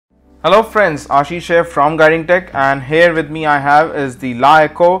Hello friends, Ashish here from Guiding Tech, and here with me I have is the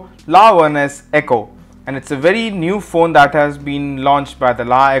La1s Echo, and it's a very new phone that has been launched by the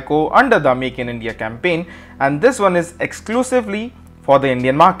La Echo under the Make in India campaign, and this one is exclusively for the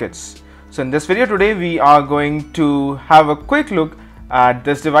Indian markets. So in this video today we are going to have a quick look at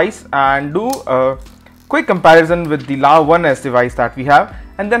this device and do a quick comparison with the La1s device that we have,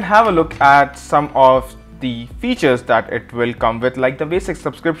 and then have a look at some of the features that it will come with, like the basic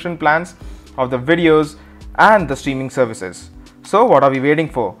subscription plans of the videos and the streaming services. So what are we waiting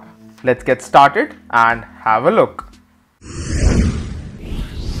for? Let's get started and have a look.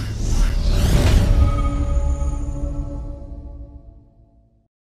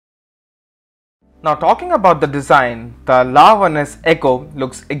 Now, talking about the design, the La1s Echo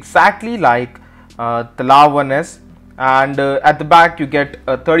looks exactly like the La1s, and at the back you get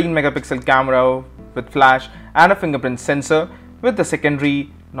a 13 megapixel camera with flash and a fingerprint sensor with the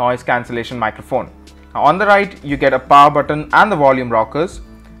secondary noise cancellation microphone. Now, on the right you get a power button and the volume rockers,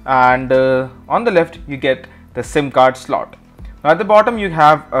 and on the left you get the SIM card slot. Now, at the bottom you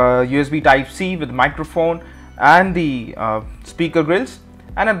have a USB Type-C with microphone and the speaker grills,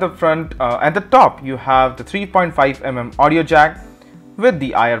 and at the front at the top you have the 3.5mm audio jack with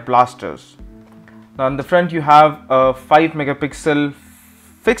the IR blasters. Now, on the front you have a 5 megapixel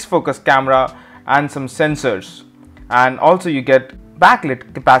fixed focus camera and some sensors, and also you get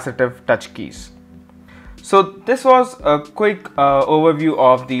backlit capacitive touch keys. So this was a quick overview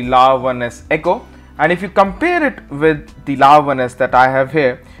of the La1s Echo, and if you compare it with the La1s that I have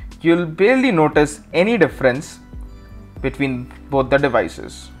here, you'll barely notice any difference between both the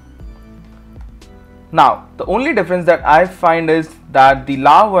devices. Now, the only difference that I find is that the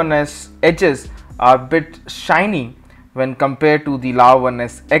La1s edges are a bit shiny when compared to the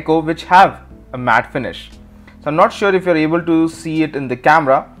La1s Echo, which have a matte finish. So I'm not sure if you're able to see it in the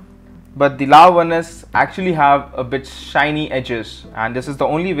camera, but the La1s actually have a bit shiny edges, and this is the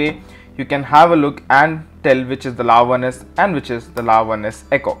only way you can have a look and tell which is the La1s and which is the La1s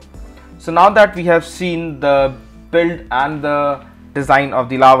Echo. So now that we have seen the build and the design of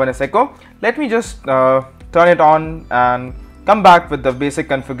the La1s Echo, let me just turn it on and come back with the basic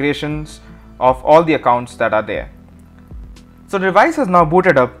configurations of all the accounts that are there. So the device is now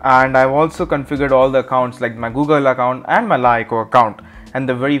booted up, and I've also configured all the accounts like my Google account and my La Echo account. And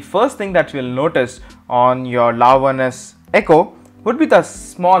the very first thing that you'll notice on your La1s Echo would be the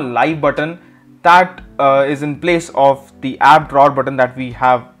small live button that is in place of the app drawer button that we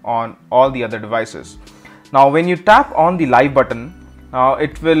have on all the other devices. Now, when you tap on the live button,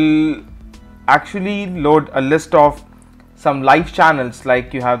 it will actually load a list of some live channels,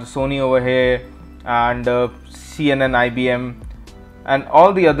 like you have the Sony over here and CNN, IBM, and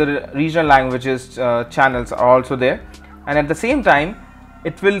all the other regional languages channels are also there. And at the same time,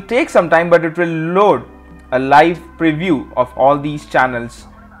 it will take some time, but it will load a live preview of all these channels,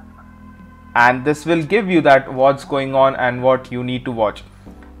 and this will give you that what's going on and what you need to watch.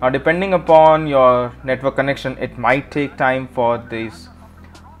 Now, depending upon your network connection, it might take time for these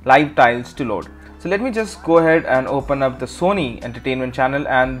live tiles to load. So let me just go ahead and open up the Sony entertainment channel,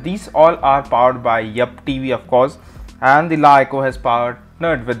 and these all are powered by Yup TV, of course, and the La Echo has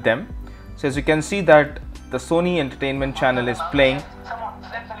partnered with them. So as you can see that the Sony entertainment channel is playing,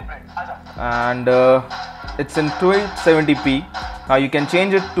 and it's in 1270p. Now you can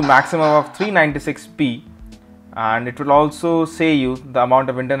change it to maximum of 396p, and it will also say you the amount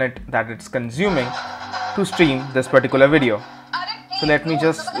of internet that it's consuming to stream this particular video. So let me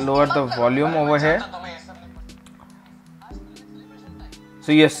just lower the volume over here.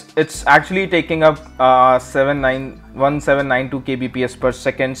 So yes, it's actually taking up 1792 kbps per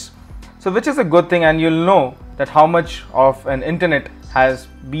second, so which is a good thing, and you'll know that how much of an internet has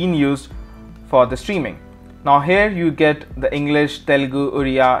been used for the streaming. Now here you get the English, Telugu,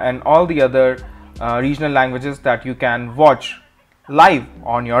 Oriya, and all the other regional languages that you can watch live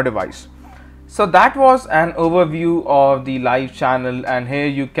on your device. So that was an overview of the live channel, and here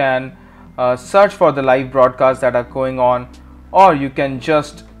you can search for the live broadcasts that are going on, or you can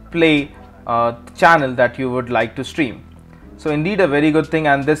just play the channel that you would like to stream. So indeed a very good thing,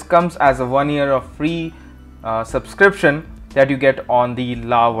 and this comes as a 1 year of free subscription that you get on the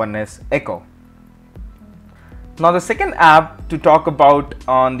La1s Echo. Now, the second app to talk about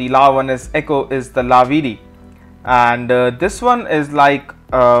on the La1s Echo is the Levedi, and this one is like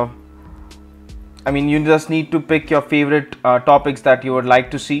you just need to pick your favorite topics that you would like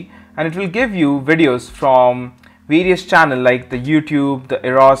to see, and it will give you videos from various channels like the YouTube, the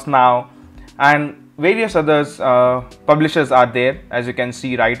Eros Now, and various others publishers are there, as you can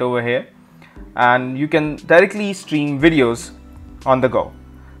see right over here, and you can directly stream videos on the go.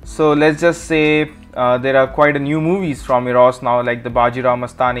 So let's just say there are quite a new movies from Eros now, like the Bajirao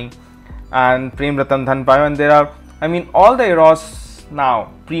Mastani and Prem Ratan Dhan Payo, and there are, I mean, all the Eros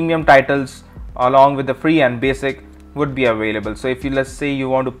now premium titles along with the free and basic would be available. So if you, let's say you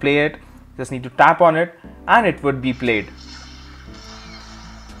want to play it, just need to tap on it and it would be played.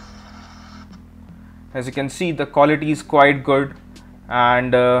 As you can see, the quality is quite good,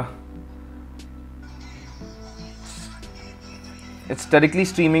 and it's directly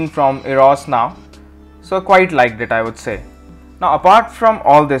streaming from Eros now, so quite liked it, I would say. Now apart from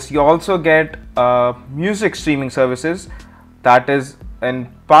all this, you also get music streaming services that is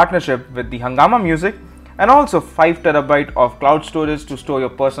in partnership with the Hungama Music, and also 5 TB of cloud storage to store your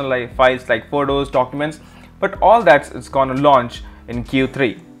personal files like photos, documents, but all that is going to launch in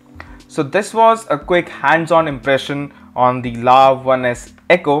Q3. So this was a quick hands-on impression on the La 1S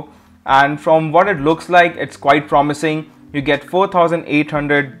Echo, and from what it looks like, it's quite promising. You get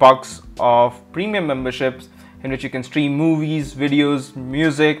 4,800 bucks of premium memberships in which you can stream movies, videos,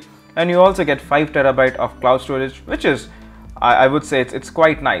 music, and you also get 5 TB of cloud storage, which is, I would say, it's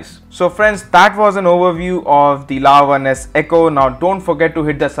quite nice. So friends, that was an overview of the La 1S Echo. Now don't forget to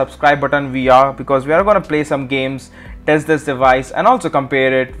hit the subscribe button because we are going to play some games, test this device, and also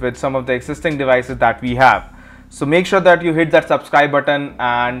compare it with some of the existing devices that we have. So make sure that you hit that subscribe button,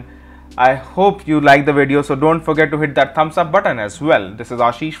 and I hope you like the video, so don't forget to hit that thumbs up button as well. This is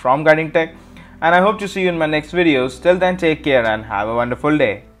Ashish from Guiding Tech, and I hope to see you in my next videos. Till then, take care and have a wonderful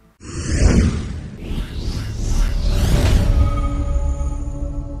day.